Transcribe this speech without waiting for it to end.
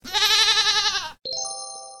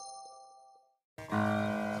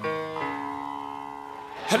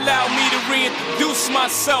Allow me to reintroduce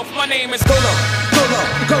myself. My name is Go low.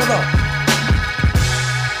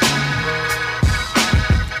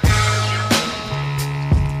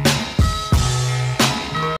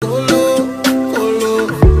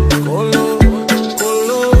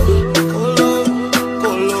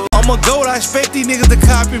 I'm a goat, I expect these niggas to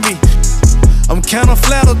copy me. I'm kinda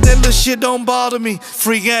flattered, that little shit don't bother me.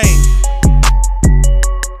 Free game.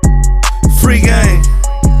 Free game.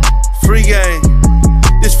 Free game.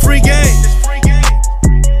 It's free game.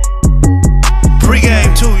 Free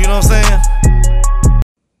game too, you know what I'm saying?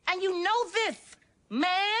 And you know this,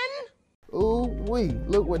 man. Ooh wee,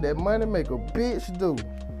 look what that money make a bitch do.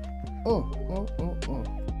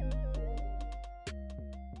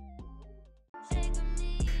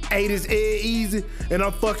 Hey, this Ed Easy, and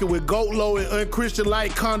I'm fucking with Goat Low and Unchristian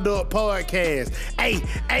Like Conduct Podcast. Hey,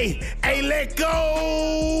 let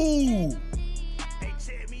go! Hey,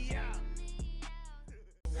 check me out.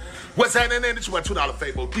 What's happening? It's your $2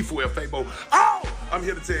 Fabo, D4L Fabo. Oh! I'm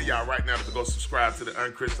here to tell y'all right now to go subscribe to the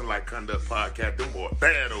Unchristian Like Conduct Podcast. Them boys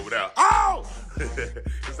bad over there. Oh!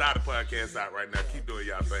 It's out of podcast out right now. Keep doing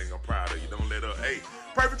y'all thing. I'm proud of you. Don't let up. Hey,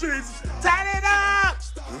 pray for Jesus. Tighten it up!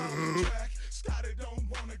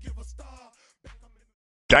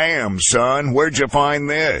 Damn, son, where'd you find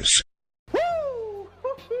this?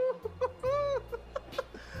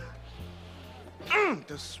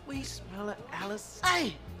 The sweet smell of Alice.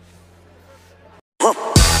 Hey!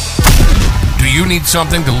 Do you need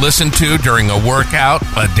something to listen to during a workout,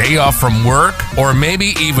 a day off from work, or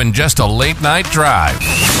maybe even just a late night drive?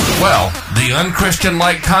 Well, the Unchristian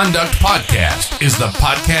Like Conduct Podcast is the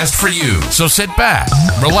podcast for you. So sit back,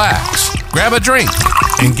 relax, grab a drink,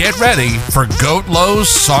 and get ready for Goat Low's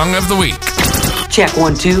Song of the Week. Check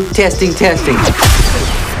 1, 2, testing.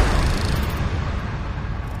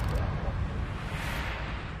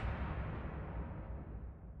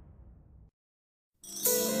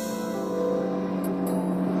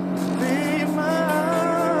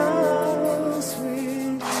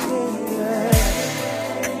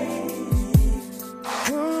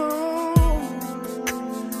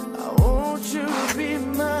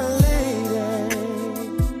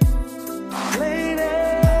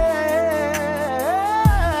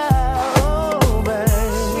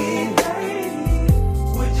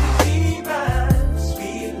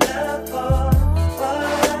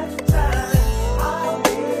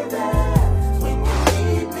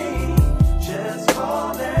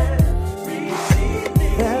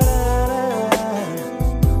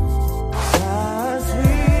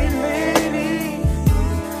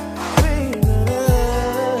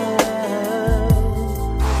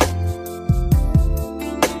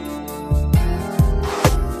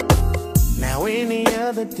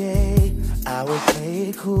 Day, I would play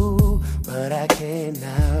it cool, but I can't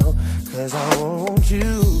now, cause I want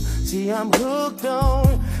you. See, I'm hooked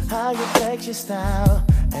on how you flex your style,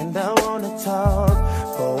 and I wanna talk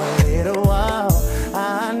for a little while.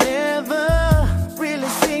 I never really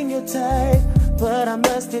seen your type, but I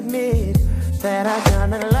must admit that I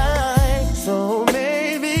kinda like. So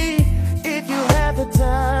maybe, if you have the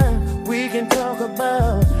time, we can talk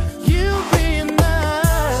about you being mine.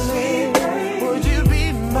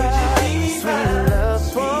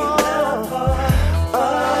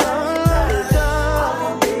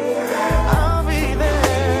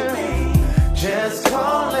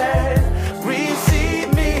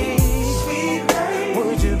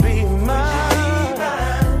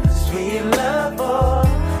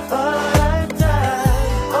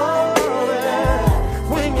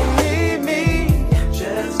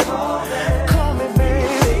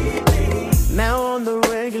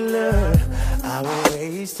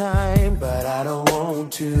 Time, but I don't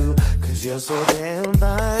want to, cause you're so damn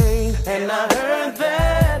fine. And I heard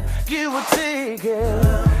that you were taken,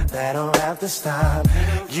 that don't have to stop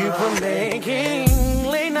you from making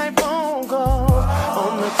late night phone calls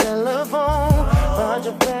on the telephone about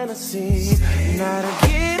your fantasy. Now to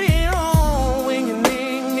get it on when you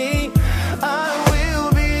need me, I will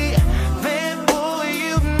be there for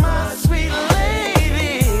you, my sweet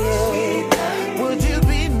lady. Would you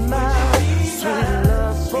be my sweet love?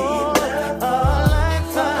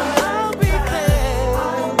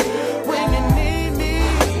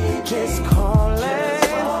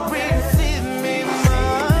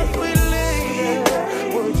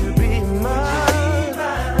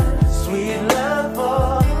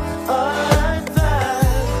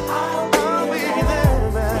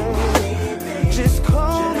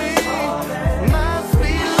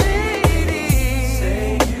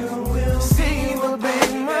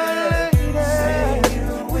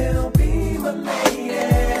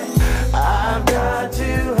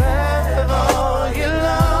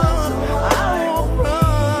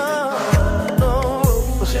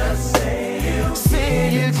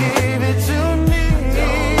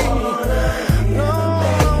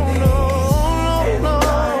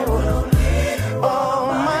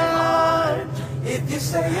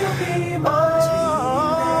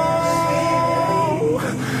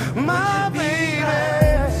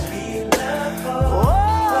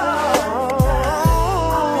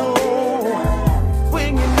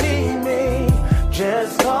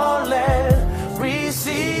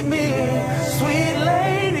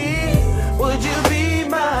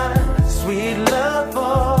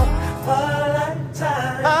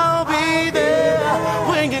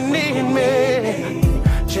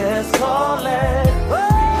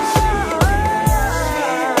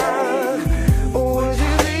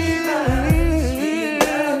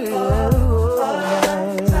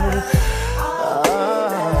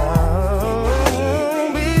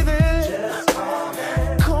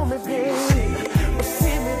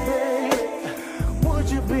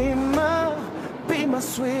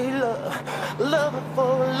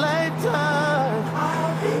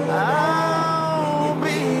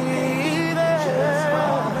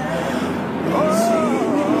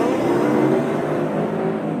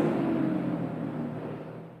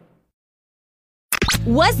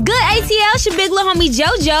 What's good, ATL? It's your big little homie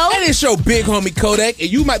JoJo. And it's your big homie Kodak,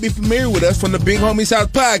 and you might be familiar with us from the Big Homie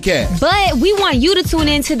South podcast. But we want you to tune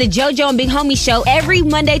in to the JoJo and Big Homie show every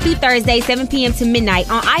Monday through Thursday, 7 p.m. to midnight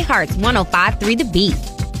on iHeart's 105.3 The Beat.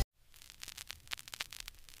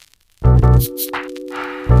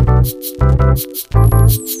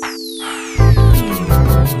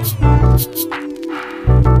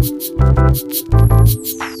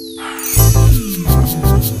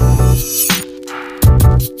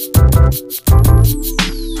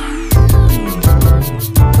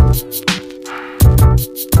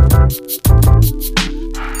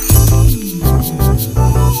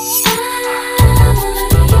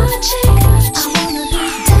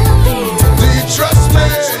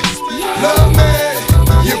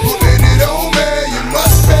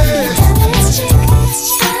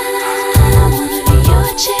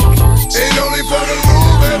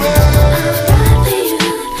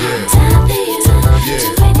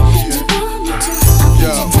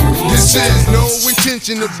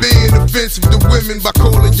 Of being offensive to women by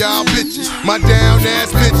calling y'all bitches. My down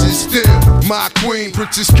ass bitches still my queen.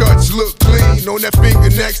 Princess cuts look clean on that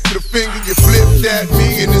finger next to the finger. You flipped at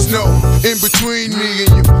me and there's no in between me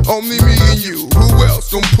and you. Only me and you. Who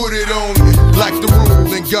else don't put it on me? Like the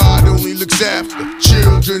rule, and God only looks after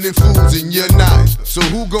children and fools, and you're neither. So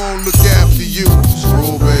who gon' look after you?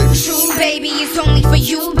 True baby. True baby, it's only for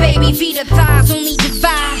you, baby. Feet of thighs only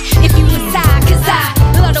divide if you inside, cause I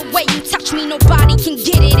love the way you touch me. Nobody can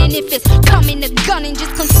get it, and if it's coming to gunning,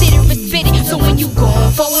 just consider it spit it. So when you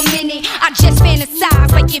gone for a minute, I just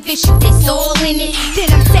fantasize like if it's you, it's all in it.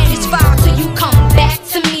 Then I'm satisfied till you come back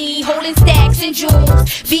to me, holding stacks and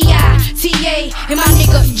jewels, V-I-T-A, and my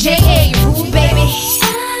nigga J-A, rude baby.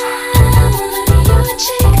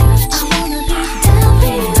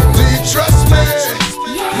 Do you trust me?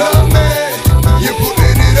 Love me? You're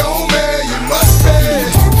putting it on me, you must be.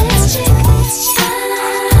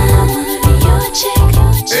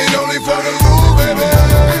 Ain't only for the rule, baby.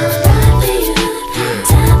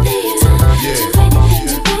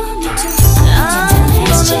 I'm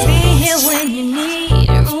gonna be here when you need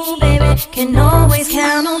a rule, baby. Can always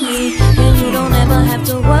count on me, and you don't ever have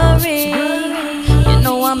to worry. You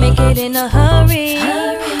know I'll make it in a hurry.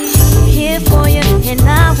 Here for you, and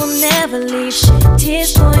I will never leave. Shed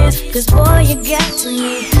tears for you, cause boy, you got to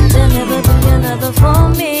me. There'll never be another for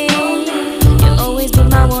me. You'll always be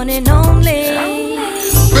my one and only.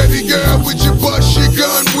 Baby girl, would you bust your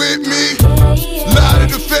gun with me? Lie to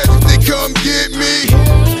the feds, they come get me.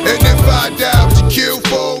 And if I die, would you kill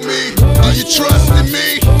for me? Do you trust in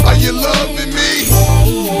me? Are you loving me?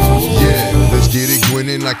 Yeah, let's get it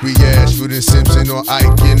grinning like we Ashford and Simpson or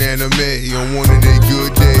Ike in anime. On one of their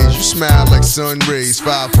good days, you smile like sun rays.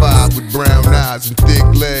 5'5" with brown eyes and thick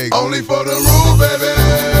legs. Only for the rule, baby.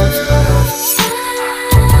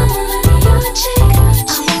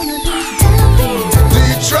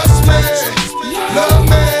 Trust me, love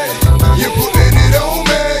me, you're putting it on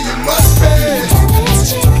me, you must be.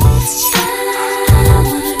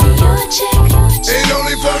 Ain't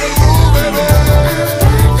only for the rule, baby.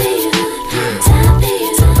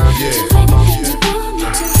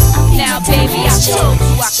 Now baby, I told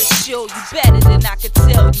you I could show you better than I could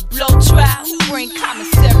tell you. Blow trial, bring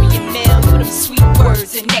commissary and mail you them sweet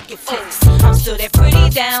words and naked flicks. I'm still that pretty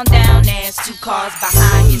down ass, 2 cars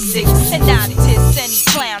behind your 6. And 9 tits, any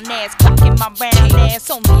clown ass, cocking my round ass,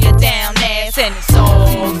 only a down ass, and it's all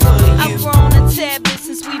for you. I've grown a tad bit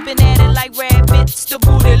since we've been at it like rabbits. The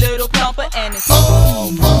booty little plumper, and it's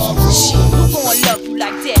all for you. Shit, who gon' love you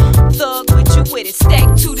like that? Thug with you with it,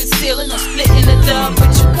 stacked to the ceiling, I'm splitting the dub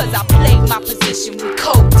with you, cause I played my position with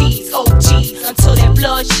cold D's, OGs, until that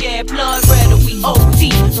blood shed, blood red, we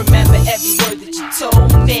OD. Remember every word that you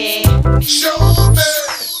told me. Show me,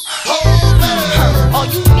 hold me. All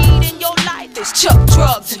you need in your life is Chuck,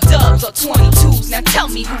 drugs, and dubs or 22s. Now tell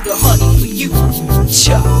me who the honey for you,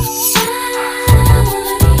 Chuck.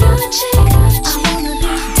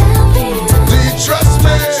 Do you trust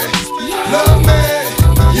me? Love me?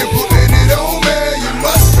 You're putting it on me, you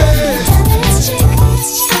must be.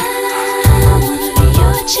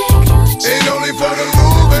 Ain't only for the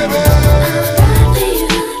rule, baby.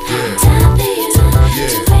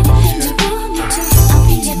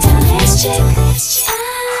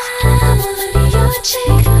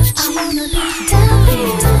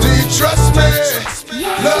 Do you trust me?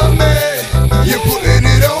 Love me? You're putting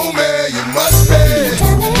it on me, you must be.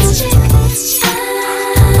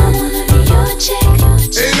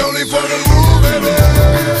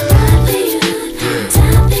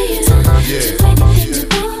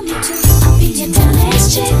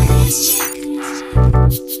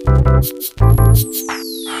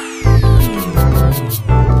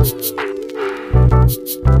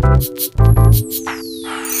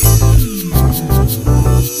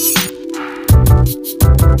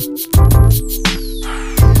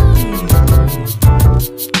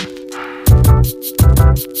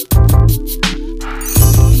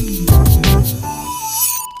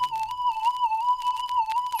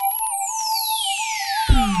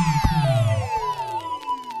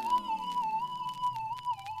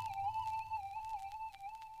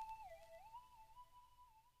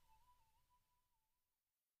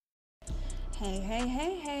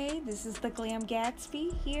 Hey, this is the Glam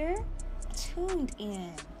Gatsby here, tuned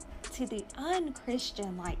in to the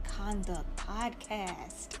Unchristian Like Conduct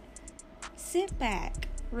podcast. Sit back,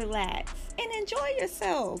 relax, and enjoy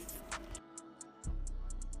yourself.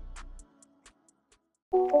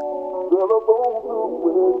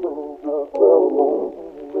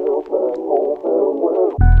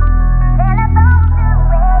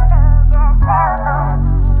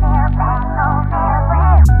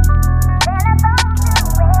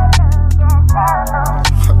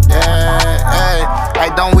 Hey,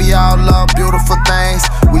 don't we all love beautiful things?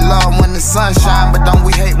 We love when the sun shine, but don't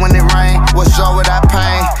we hate when it rain? What's joy without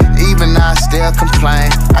pain? Even I still complain.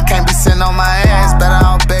 I can't be sitting on my ass, better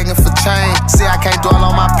out begging for change. See, I can't dwell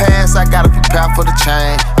on my past, I gotta prepare for the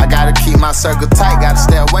change. I gotta keep my circle tight, gotta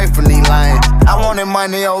stay away from these lanes. I wanted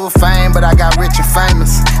money over fame, but I got rich and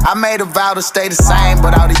famous. I made a vow to stay the same,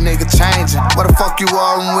 but all these niggas changing. What the fuck you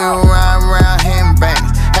are when we were around here in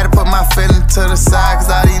Bangers? Had to put my feelings to the side, cause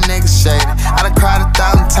all these niggas shaded. I done cried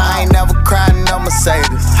 1,000 times, ain't never cried in no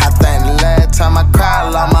Mercedes. I think the last time I cried, I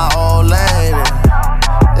lost my old lady.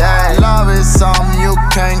 Yeah, love is something you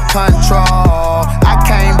can't control. I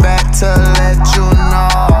came back to let you know.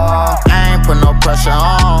 I ain't put no pressure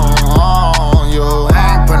on you.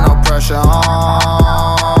 I ain't put no pressure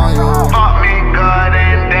on you. Fuck me good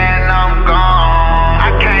and then I'm gone. I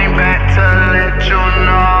came back to let you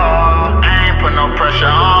know. I ain't put no pressure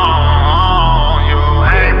on you.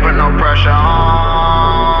 I ain't put no pressure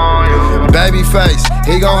on you. Babyface,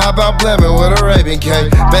 he gon' hop out blimmin' with a Raven cake.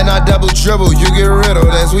 Bet I double dribble, you get riddled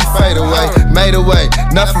as we fade away. Made away,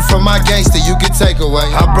 nothing from my gangster you can take away.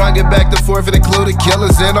 I brung it back to forth and included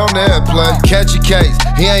killers in on airplay. Catch a case,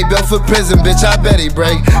 he ain't built for prison, bitch, I bet he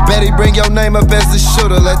break. Bet he bring your name up as the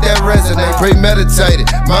shooter, let that resonate. Premeditated,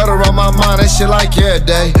 murder on my mind, that shit like every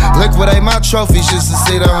day. Liquidate my trophies just to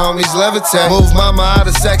see the homies levitate. Move mama out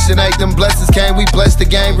of section 8, them blessings came, we blessed the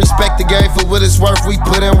game. Respect the game for what it's worth, we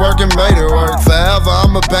put in work and made it work. Forever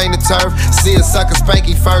I'ma bang the turf, see a sucker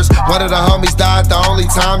spanky first. One of the homies died the only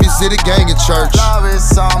time you see the gang in church. Love is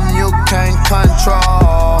something you can't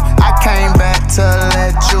control. I came back to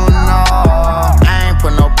let you know. I ain't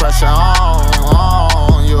put no pressure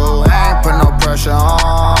on you. I ain't put no pressure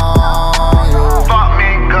on you. Fuck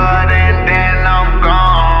me good and then I'm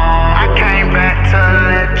gone. I came back to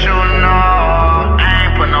let you know. I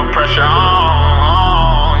ain't put no pressure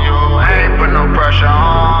on you. I ain't put no pressure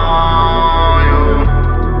on you.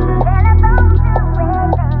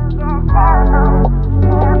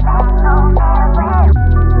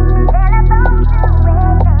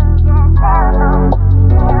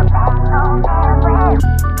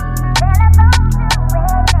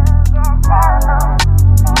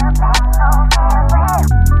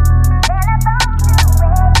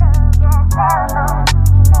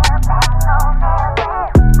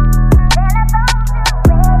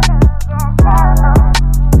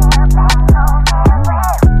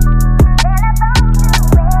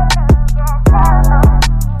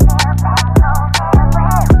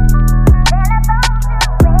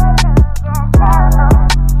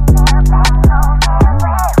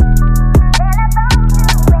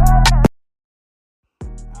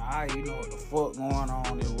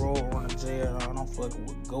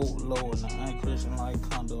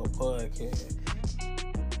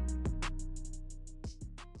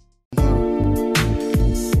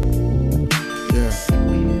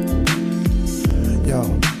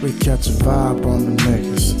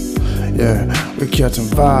 Catching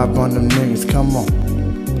vibe on them niggas, come on.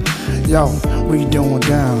 Yo, we doing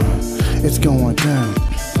down. It's going down.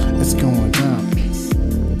 It's going down.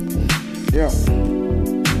 Yo.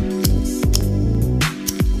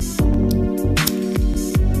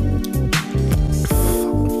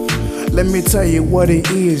 Let me tell you what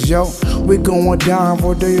it is, yo. We going down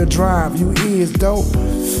for your drive. You is dope.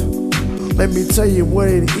 Let me tell you what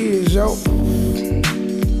it is, yo.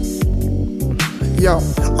 Yo,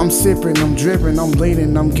 I'm sipping, I'm dripping, I'm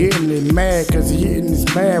bleeding, I'm getting it mad, cause he hitting this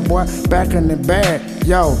bad boy back in the bag.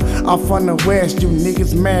 Yo, I'm from the west, you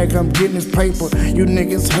niggas mad, I'm getting this paper. You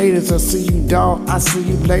niggas haters, I see you dog, I see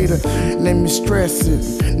you later. Let me stress it,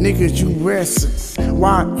 niggas you resting.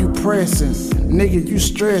 Why you pressing? Nigga you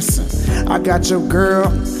stressing. I got your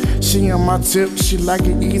girl, she on my tip, she like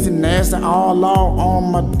it easy, nasty, all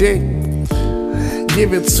on my dick.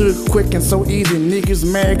 Give it to it quick and so easy. Niggas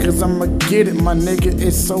mad cause I'ma get it, my nigga.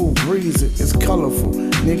 It's so breezy, it's colorful.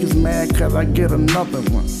 Niggas mad cause I get another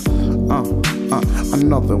one.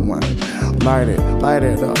 Another one. Light it up,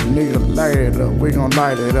 nigga, light it up. We gon'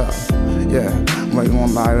 light it up. Yeah, we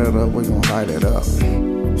gon' light it up, we gon' light it up.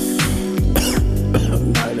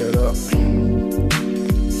 Light it up.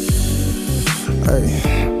 Hey,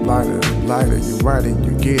 light it, you write it,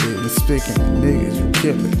 you get it. You speaking, niggas, you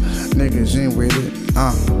kill it. Niggas in with it,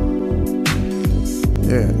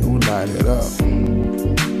 yeah, we light it up.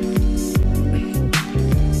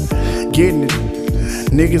 Getting it.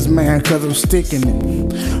 Niggas mad cause I'm sticking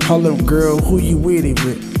it. Hold up, girl, who you with it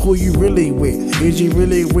with? Who you really with? Is you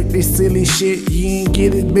really with this silly shit? You ain't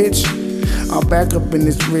get it, bitch? I'm back up in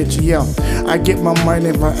this rich, yeah. I get my money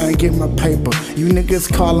if I ain't get my paper. You niggas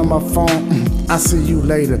calling my phone, I see you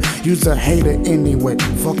later. You's a hater anyway,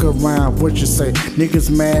 fuck around, what you say? Niggas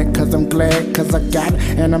mad cause I'm glad, cause I got it,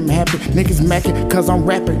 and I'm happy. Niggas mackin' cause I'm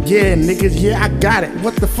rapping, yeah, niggas, yeah, I got it.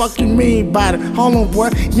 What the fuck you mean by it? Hold on, boy,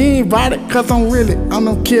 you ain't right it, cause I'm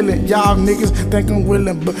killing. Y'all niggas think I'm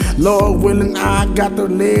willing, but Lord willing, I got the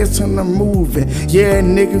legs and I'm moving. Yeah,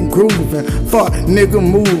 nigga grooving, fuck nigga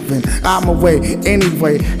moving. I'm away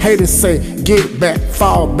anyway, haters say, get back,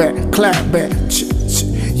 fall back, clap back,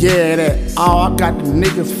 yeah, that all I got the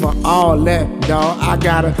niggas for all that, dawg. I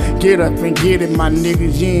gotta get up and get it, my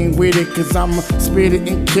niggas. You ain't with it, cause I'ma spit it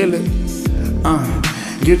and kill it.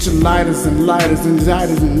 Get your lighters and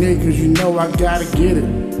niggas, you know I gotta get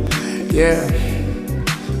it. Yeah.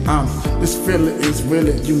 This feeling is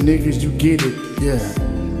really, you niggas, you get it, yeah.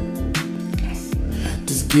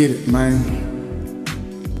 Just get it, man.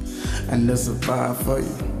 And this a vibe for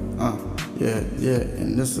you. Yeah,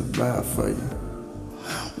 and this a vibe for you.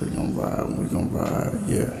 We gon' ride,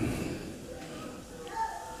 yeah.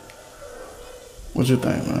 What you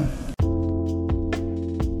think, man?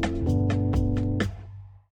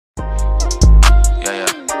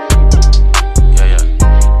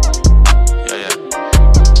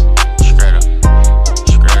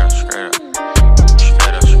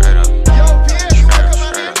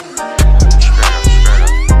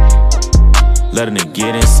 Let a nigga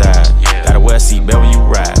get inside. Gotta wear a seatbelt when you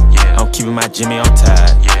ride. I'm keeping my Jimmy on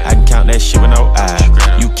tight. I can count that shit with no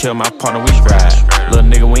eye. You kill my partner, we ride. Little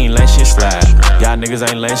nigga, we ain't let shit slide. Y'all niggas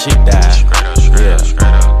ain't let shit die. Yeah.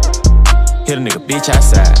 Hit a nigga bitch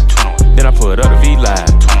outside. Then I put up the V-Live.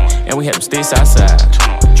 And we had them sticks outside.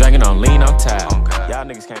 Drinking on lean on tide. Y'all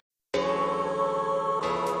niggas can't.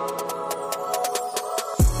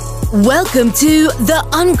 Welcome to the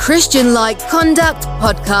Unchristian-like Conduct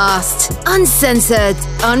Podcast. Uncensored,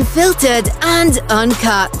 unfiltered, and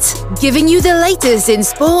uncut. Giving you the latest in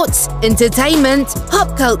sports, entertainment,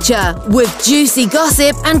 pop culture, with juicy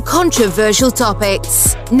gossip and controversial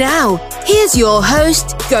topics. Now, here's your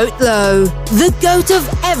host, Goat Low. The goat of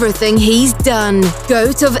everything he's done.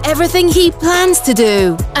 Goat of everything he plans to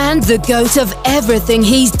do. And the goat of everything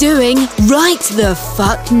he's doing right the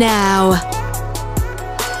fuck now.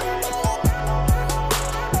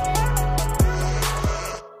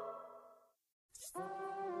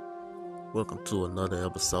 Welcome to another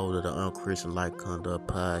episode of the Unchristian-like Conduct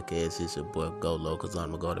Podcast. It's your boy Golo, cause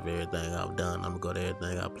I'm gonna go to everything I've done. I'm gonna go to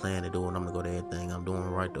everything I plan to do, and I'm gonna go to everything I'm doing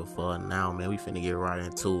right the fuck now, man. We finna get right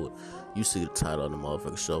into it. You see the title of the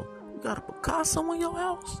motherfucking show. You got a Picasso in your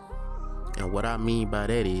house? And what I mean by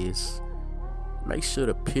that is, make sure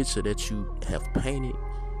the picture that you have painted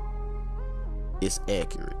is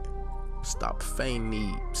accurate. Stop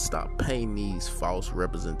painting these false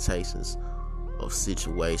representations of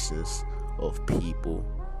situations, of people,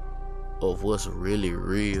 of what's really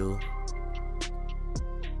real,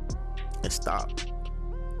 and stop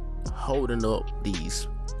holding up these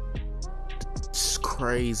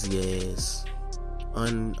crazy ass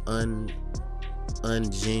ungenuine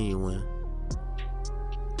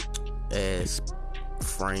ass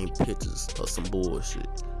framed pictures of some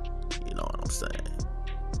bullshit. You know what I'm saying?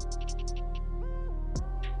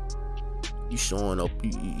 You showing up,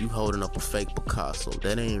 you holding up a fake Picasso.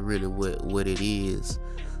 That ain't really what it is.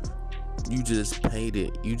 You just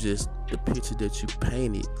painted, the picture that you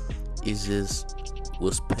painted is just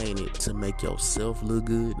was painted to make yourself look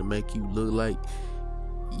good, to make you look like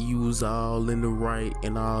you was all in the right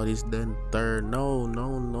and all this, that, and third. No.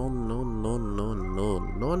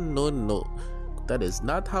 That is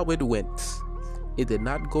not how it went. It did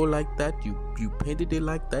not go like that. You painted it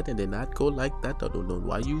like that and did not go like that. I don't know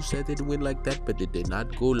why you said it went like that, but it did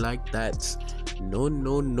not go like that. No.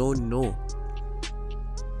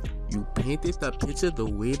 You painted that picture the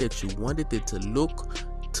way that you wanted it to look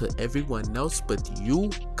to everyone else, but you,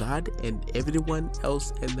 God, and everyone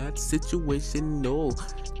else in that situation know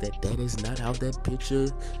that is not how that picture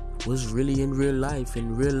was really in real life.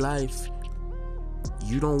 In real life,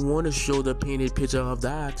 you don't want to show the painted picture of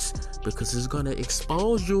that because it's gonna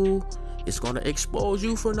expose you. It's gonna expose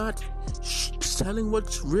you for not telling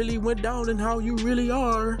what really went down and how you really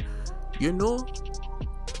are. You know?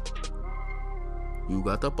 You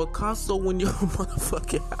got a Picasso in your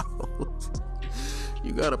motherfucking house.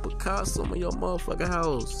 You got a Picasso in your motherfucking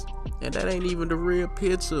house. And that ain't even the real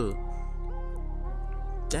picture.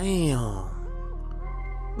 Damn.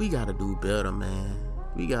 We gotta do better, man.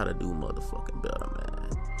 We gotta do motherfucking better, man.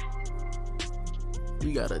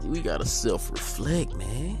 We gotta self-reflect,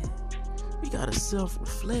 man. We gotta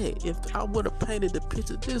self-reflect. If I would have painted the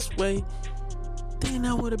picture this way, then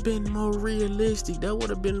that would have been more realistic. That would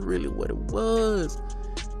have been really what it was.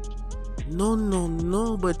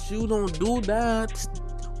 No, but you don't do that.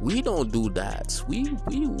 We don't do that.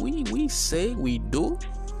 We say we do.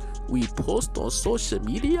 We post on social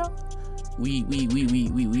media. We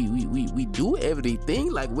do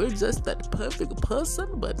everything like we're just that perfect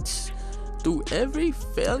person, but through every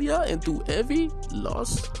failure and through every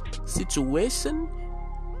loss situation,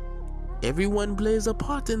 everyone plays a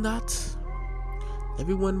part in that.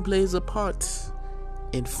 Everyone plays a part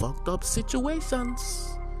in fucked up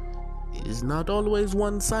situations. It is not always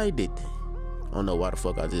one-sided. I don't know why the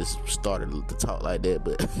fuck I just started to talk like that,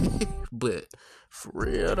 but for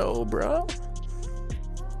real though, bro.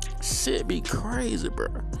 Shit be crazy, bro.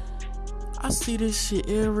 I see this shit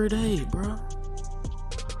every day, bro.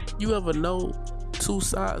 You ever know two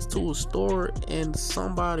sides to a story and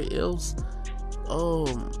somebody else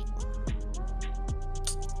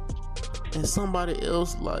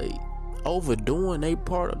like overdoing they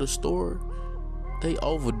part of the story? They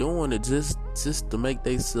overdoing it just to make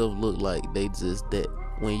themselves look like they just that,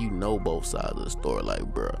 when you know both sides of the story. Like,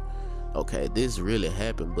 bro, okay, this really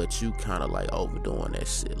happened, but you kind of like overdoing that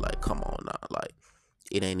shit. Like, come on now, like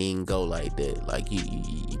it ain't even go like that. Like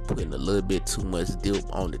you putting a little bit too much dip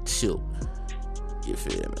on the chip. You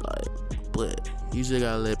feel me? Like, but you just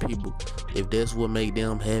gotta let people, if that's what make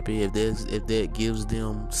them happy, if that gives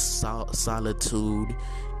them solitude,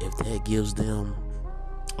 if that gives them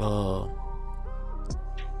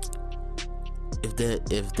if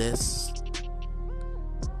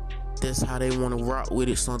that's how they want to rock with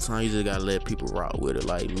it, sometimes you just gotta let people rock with it.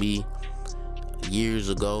 Like me, years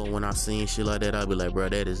ago when I seen shit like that, I'd be like, bro,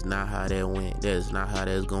 that is not how that went. That is not how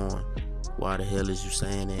that's going. Why the hell is you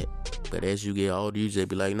saying that? But as you get older, you just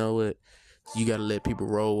be like, you know what? You gotta let people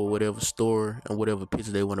roll with whatever story and whatever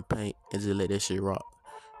picture they want to paint and just let that shit rock.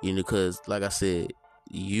 You know, because like I said,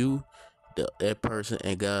 that person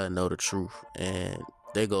and God know the truth, and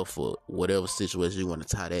they go for whatever situation you want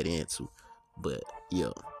to tie that into. But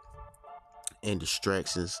yo, and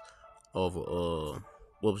distractions over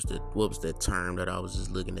what was that term that I was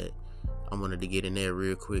just looking at? I wanted to get in there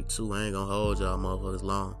real quick too. I ain't gonna hold y'all motherfuckers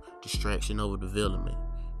long. Distraction over development.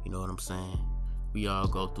 You know what I'm saying? We all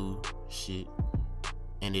go through shit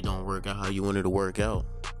and it don't work out how you want it to work out.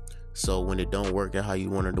 So when it don't work out how you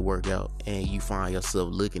want it to work out, and you find yourself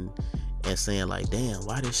looking and saying like, damn,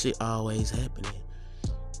 why this shit always happening?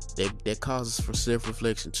 That causes for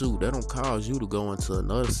self-reflection too. That don't cause you to go into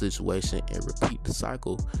another situation and repeat the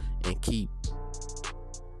cycle and keep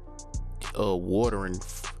watering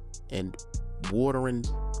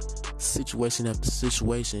situation after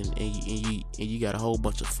situation, and you got a whole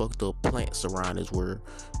bunch of fucked up plants around this world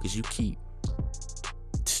because you keep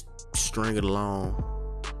stringing along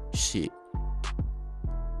shit.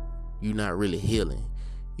 You're not really healing.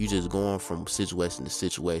 You just going from situation to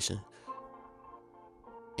situation,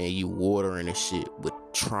 and you watering this shit with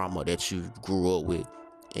trauma that you grew up with,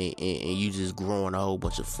 and you just growing a whole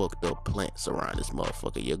bunch of fucked up plants around this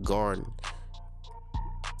motherfucker. Your garden,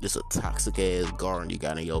 it's a toxic ass garden you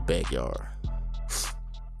got in your backyard.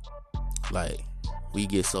 Like, we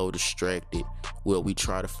get so distracted. Well, we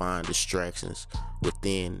try to find distractions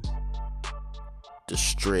within the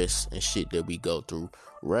stress and shit that we go through,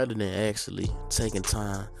 rather than actually taking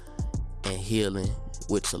time and healing,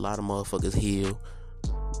 which a lot of motherfuckers heal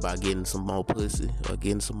by getting some more pussy, or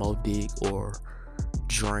getting some more dick, or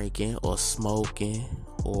drinking, or smoking,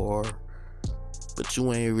 or but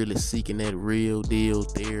you ain't really seeking that real deal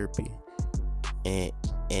therapy and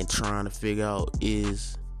trying to figure out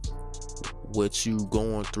is what you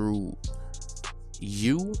going through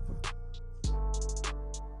you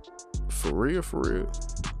for real,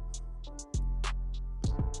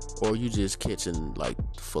 or you just catching like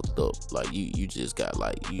fucked up, like you just got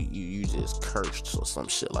like you just cursed or some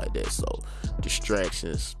shit like that. So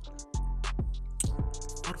distractions.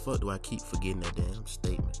 How the fuck do I keep forgetting that damn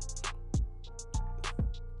statement?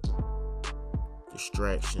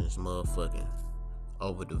 Distractions, motherfucking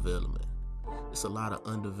overdevelopment. It's a lot of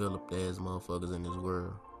undeveloped ass motherfuckers in this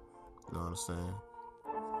world. You know what I'm saying?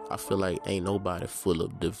 I feel like ain't nobody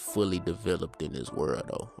fully developed in this world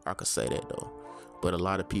though. I could say that though. But a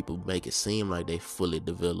lot of people make it seem like they fully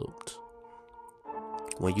developed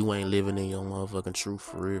when you ain't living in your motherfucking truth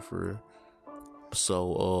for real.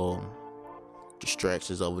 So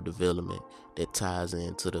distractions overdevelopment that ties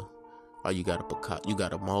into the you got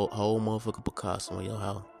a whole motherfucking Picasso in your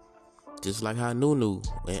house. Just like how Nunu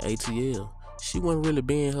and ATL, she wasn't really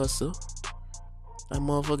being herself. Like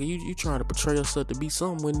motherfucker, you trying to portray yourself to be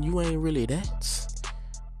something when you ain't really that.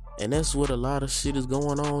 And that's what a lot of shit is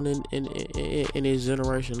going on in this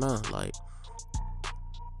generation now. Like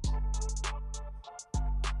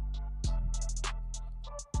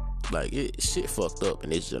shit fucked up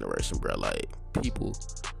in this generation, bro. Like people,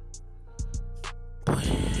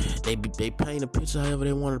 they paint a picture however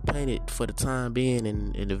they want to paint it for the time being,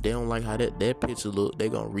 and if they don't like how that picture look, they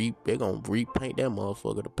gonna repaint that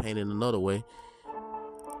motherfucker to paint it another way.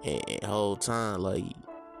 And whole time, like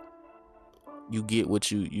you get what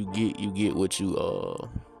you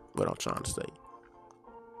what I'm trying to say.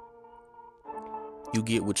 You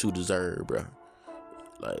get what you deserve, bro.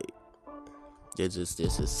 Like it's just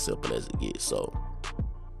as simple as it gets. So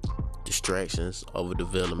distractions,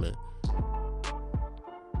 overdevelopment.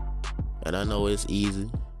 And I know it's easy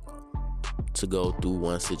to go through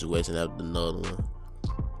one situation after another one,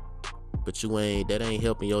 but that ain't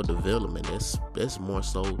helping your development. That's more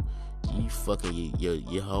so you fucking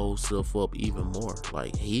your whole self up even more.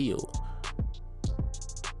 Like heal.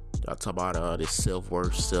 I talk about all this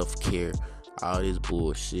self-worth, self-care, all this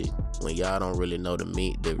bullshit. When y'all don't really know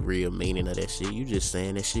the real meaning of that shit, you just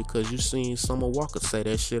saying that shit because you seen Summer Walker say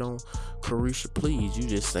that shit on Carisha Please. You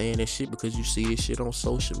just saying that shit because you see this shit on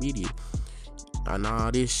social media. I know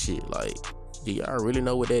all this shit. Like, do y'all really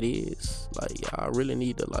know what that is? Like, y'all really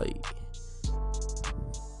need to like.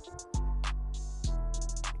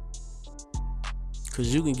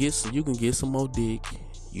 Cause you can get some more dick,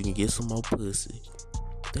 you can get some more pussy.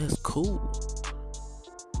 That's cool.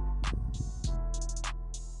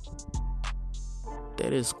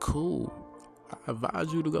 That is cool. I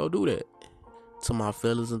advise you to go do that. To my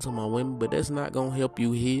fellas and to my women, but that's not gonna help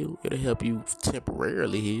you heal. It'll help you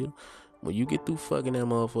temporarily heal. When you get through fucking that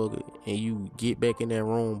motherfucker and you get back in that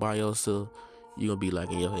room by yourself, you gonna be like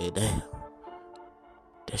in your head, damn,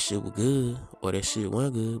 that shit was good, or that shit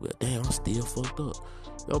wasn't good, but damn, I'm still fucked up.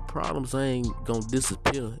 Your problems ain't gonna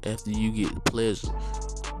disappear after you get pleasure.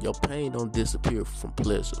 Your pain don't disappear from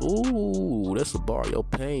pleasure. Ooh, that's a bar. Your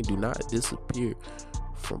pain do not disappear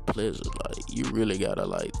from pleasure. Like, you really gotta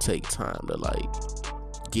like take time to like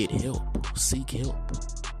get help, seek help.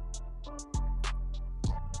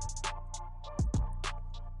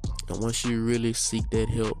 And once you really seek that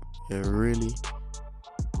help and really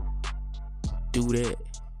do that,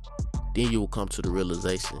 then you will come to the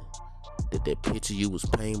realization that picture you was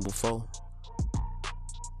painting before,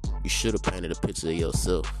 you should have painted a picture of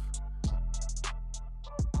yourself.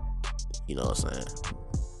 You know what I'm saying?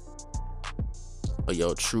 Of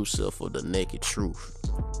your true self, or the naked truth.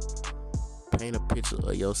 Paint a picture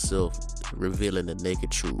of yourself revealing the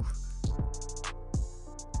naked truth,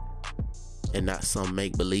 and not some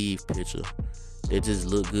make-believe picture that just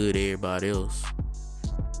look good to everybody else,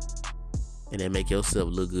 and then make yourself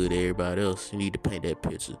look good to everybody else. You need to paint that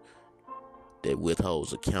picture that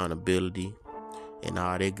withholds accountability and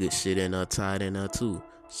all that good shit in there, tied in there too.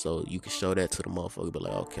 So you can show that to the motherfucker, be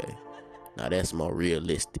like, okay, now that's more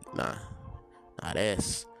realistic. Nah,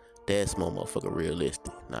 that's more motherfucking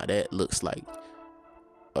realistic. Now that looks like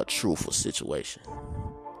a truthful situation.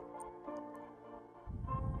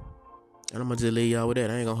 And I'm gonna just leave y'all with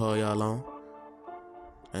that. I ain't gonna hold y'all long.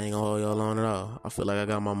 At all. I feel like I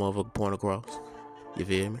got my motherfucking point across. You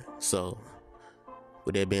feel me? So,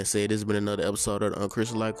 with that being said, this has been another episode of the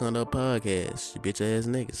Unchristian Like Conduct Podcast. You bitch ass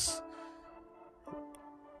niggas.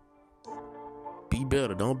 Be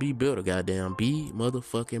better. Don't be bitter, goddamn. Be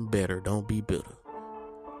motherfucking better. Don't be bitter.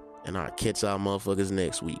 And I'll catch y'all motherfuckers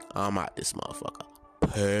next week. I'm out this motherfucker.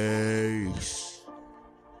 Peace.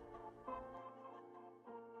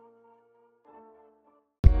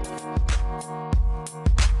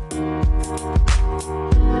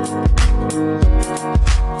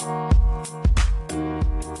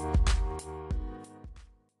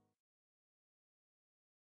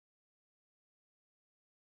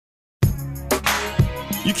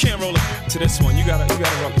 You can't roll it to this one. You gotta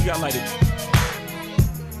light it.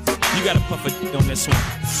 You gotta puff it on this one.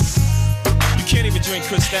 You can't even drink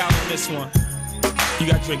Cristal on this one. You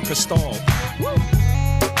gotta drink Cristal.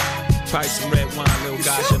 Probably some red wine, little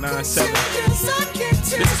Gaja 9-7.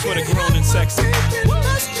 This is for the grown and sexy.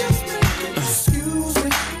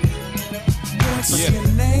 Yeah.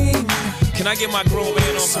 Can I get my grown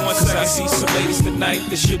man on for 1 second? I see some ladies tonight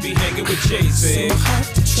that should be hanging with Jay-Z.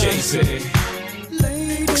 Jay-Z.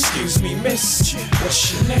 Excuse me, miss,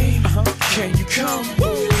 what's your name? Can you come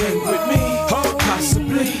hang with me?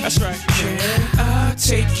 Possibly. That's right. Can I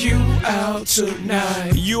take you out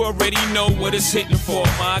tonight? You already know what it's hitting for.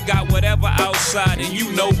 I got whatever outside and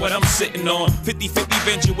you know what I'm sitting on. 50-50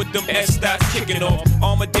 venture with them S-dots kicking off.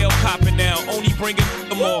 Armadale popping now, only bringing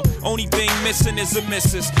more. Only thing missing is a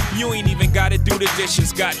missus. You ain't even gotta do the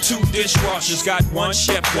dishes. Got 2 dishwashers, got 1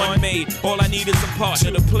 chef, 1 maid. All I need is a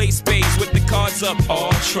partner to play spades with the cards up.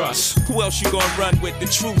 All trust. Who else you gonna run with? The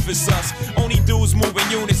truth is us. Only dudes moving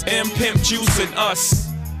units, M Pimp Juice and us.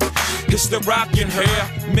 It's the rockin' hair.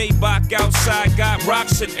 Maybach outside got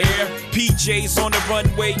rocks in air. PJs on the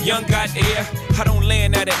runway, young got air. I don't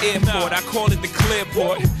land at an airport, I call it the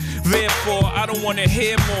clearport. Therefore, I don't wanna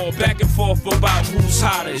hear more back and forth about who's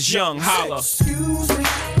hotter. Young holla. Excuse me.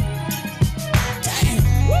 Damn.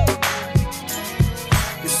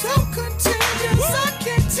 You're so contagious, I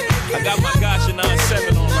can't take it. I got my Gaja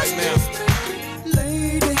 9-7 on right now.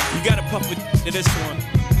 You gotta pump it to this one.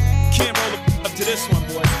 Can't roll it up to this one,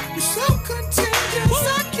 boy. You're so contagious, I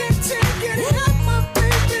can't take it. Help my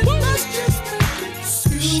baby, let's just make it.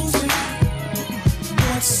 Excuse me,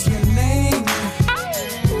 what's your name?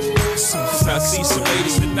 I see some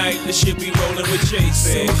ladies tonight that should be rolling with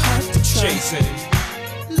Jay-Z. Jay-Z.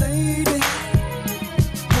 Lady,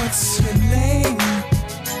 what's your name?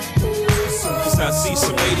 I see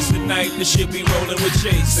some ladies tonight that should be rolling with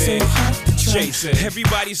Jay-Z. Jay-Z.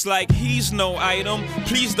 Everybody's like, he's no item.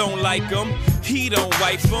 Please don't like him. He don't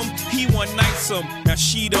wife him. He one nights him. Now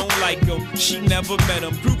she don't like him. She never met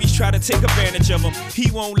him. Groupies try to take advantage of him. He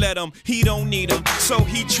won't let him. He don't need him. So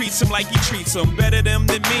he treats him like he treats him. Better them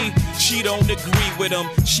than me. She don't agree with him.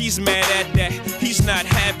 She's mad at that. He's not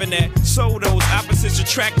having that. So those opposites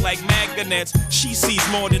attract like magnets. She sees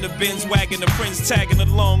more than a Benz wagon. The friends tagging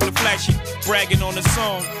along. The flashy bragging on the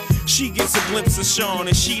song. She gets a glimpse of Sean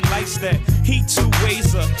and she likes that. He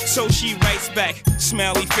two-ways her, so she writes back.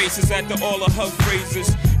 Smiley faces after all of her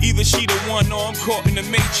phrases. Either she the one or I'm caught in the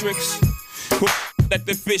matrix. Let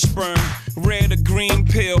the fish burn. Red or green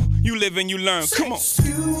pill. You live and you learn. Come on.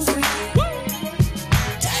 Excuse me.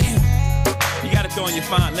 Damn. You gotta throw in your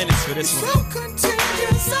fine linens for this one. So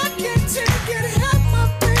contagious, I can't take it. Help my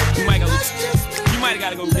baby. You might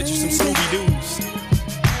gotta go get you some Scooby-Doos.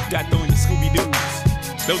 Gotta throw in your Scooby-Doos.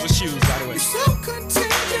 Those are shoes, by the way. So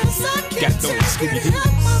contagious, I can't got those Scooby-Doos.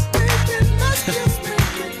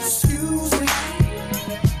 Excuse me,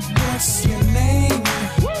 what's your name?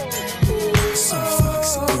 So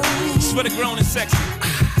foxy girl. It's for the grown and sexy.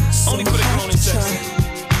 Only for the grown and sexy.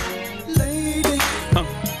 Lady,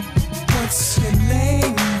 what's your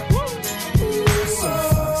name? So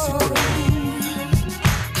foxy girl.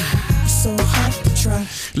 So hot to try.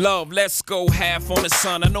 Love, let's go half on the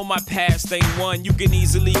sun. I know my past ain't one you can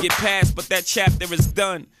easily get past, but that chapter is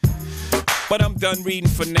done. But I'm done reading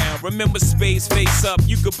for now. Remember Spades face up,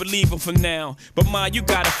 you could believe him for now. But ma, you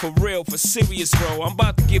got it for real, for serious, bro. I'm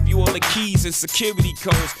about to give you all the keys and security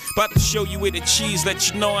codes. About to show you where the cheese, let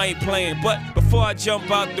you know I ain't playing. But before I jump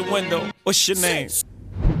out the window, what's your name? Excuse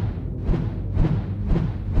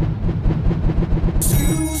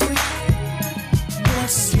me,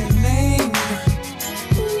 what's your name?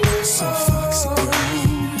 So foxy girl,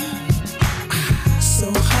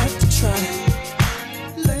 so hot to try.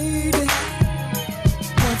 Lady,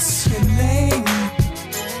 what's your name?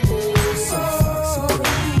 So foxy girl,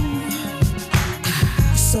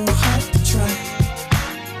 so hot to try.